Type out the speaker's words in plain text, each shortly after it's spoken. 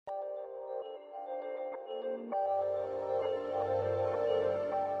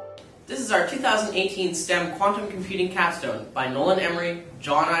This is our 2018 STEM Quantum Computing Capstone by Nolan Emery,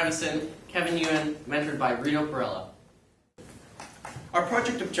 John Iveson, Kevin Ewan, mentored by Rito Perella. Our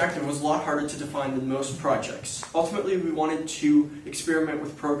project objective was a lot harder to define than most projects. Ultimately, we wanted to experiment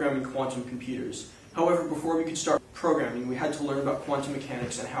with programming quantum computers. However, before we could start programming, we had to learn about quantum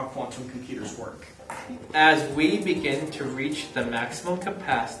mechanics and how quantum computers work. As we begin to reach the maximum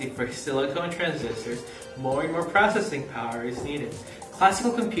capacity for silicon transistors, more and more processing power is needed.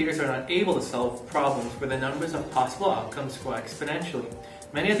 Classical computers are not able to solve problems where the numbers of possible outcomes grow exponentially.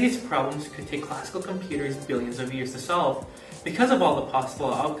 Many of these problems could take classical computers billions of years to solve because of all the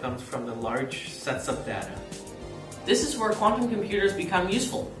possible outcomes from the large sets of data. This is where quantum computers become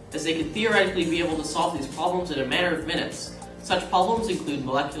useful, as they could theoretically be able to solve these problems in a matter of minutes. Such problems include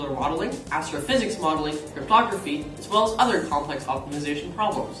molecular modeling, astrophysics modeling, cryptography, as well as other complex optimization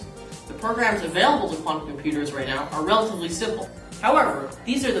problems. The programs available to quantum computers right now are relatively simple. However,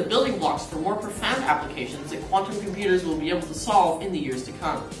 these are the building blocks for more profound applications that quantum computers will be able to solve in the years to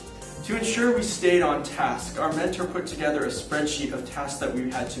come. To ensure we stayed on task, our mentor put together a spreadsheet of tasks that we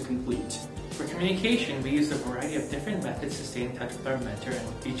had to complete. For communication, we used a variety of different methods to stay in touch with our mentor and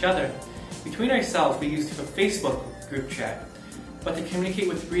with each other. Between ourselves, we used a Facebook group chat, but to communicate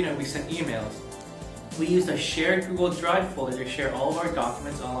with Rita, we sent emails. We used a shared Google Drive folder to share all of our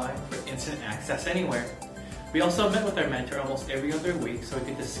documents online for instant access anywhere. We also met with our mentor almost every other week so we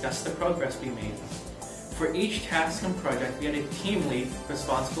could discuss the progress we made. For each task and project, we had a team lead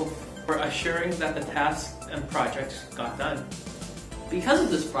responsible for assuring that the tasks and projects got done. Because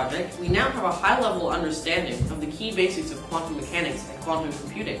of this project, we now have a high-level understanding of the key basics of quantum mechanics and quantum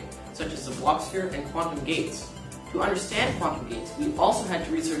computing, such as the Bloch sphere and quantum gates. To understand quantum gates, we also had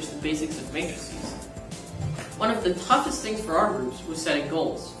to research the basics of matrices. One of the toughest things for our groups was setting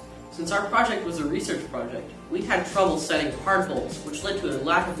goals. Since our project was a research project, we had trouble setting hard goals, which led to a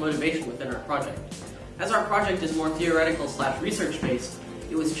lack of motivation within our project. As our project is more theoretical/research based,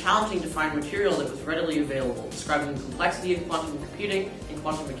 it was challenging to find material that was readily available, describing the complexity of quantum computing and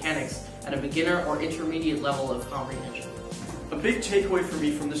quantum mechanics at a beginner or intermediate level of comprehension. A big takeaway for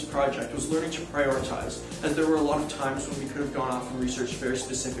me from this project was learning to prioritize, as there were a lot of times when we could have gone off and researched very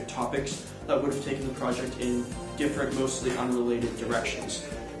specific topics that would have taken the project in different, mostly unrelated directions.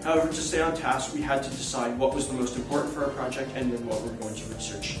 However, to stay on task, we had to decide what was the most important for our project and then what we were going to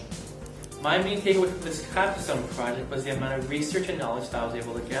research. My main takeaway from this Capstone project was the amount of research and knowledge that I was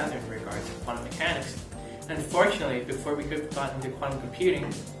able to gather in regards to quantum mechanics. And unfortunately, before we could have gotten into quantum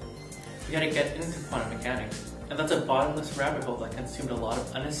computing, we had to get into quantum mechanics. And that's a bottomless rabbit hole that consumed a lot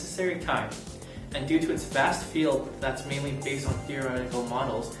of unnecessary time. And due to its vast field that's mainly based on theoretical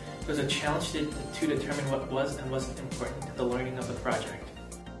models, it was a challenge to determine what was and wasn't important to the learning of the project.